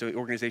an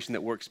organization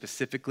that works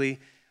specifically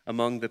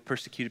among the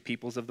persecuted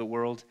peoples of the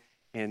world.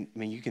 And I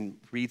mean, you can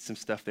read some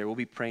stuff there. We'll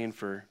be praying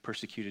for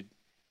persecuted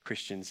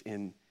Christians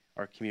in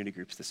our community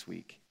groups this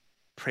week.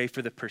 Pray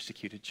for the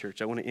persecuted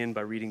church. I want to end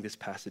by reading this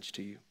passage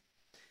to you.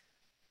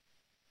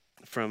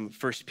 From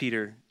 1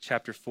 Peter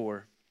chapter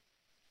 4,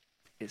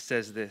 it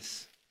says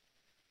this.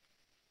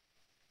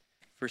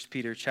 1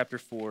 Peter chapter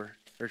 4,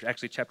 or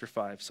actually chapter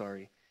 5,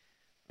 sorry.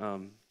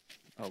 Come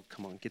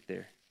on, get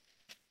there.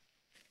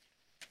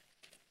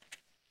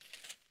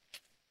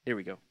 There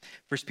we go.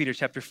 1 Peter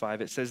chapter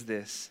 5, it says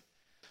this.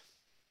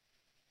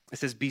 It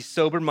says, be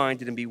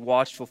sober-minded and be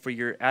watchful, for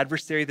your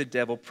adversary, the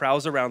devil,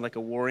 prowls around like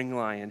a roaring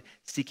lion,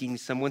 seeking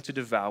someone to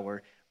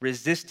devour.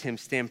 Resist him,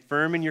 stand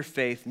firm in your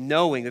faith,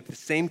 knowing that the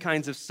same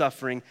kinds of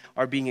suffering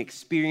are being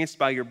experienced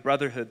by your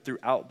brotherhood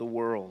throughout the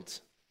world.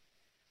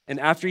 And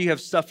after you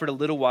have suffered a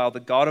little while, the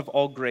God of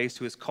all grace,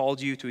 who has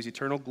called you to his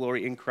eternal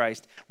glory in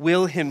Christ,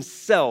 will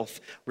himself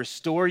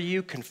restore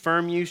you,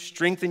 confirm you,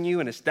 strengthen you,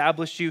 and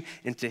establish you,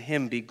 and to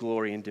him be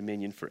glory and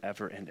dominion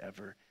forever and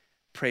ever.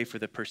 Pray for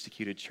the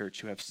persecuted church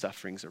who have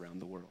sufferings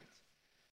around the world.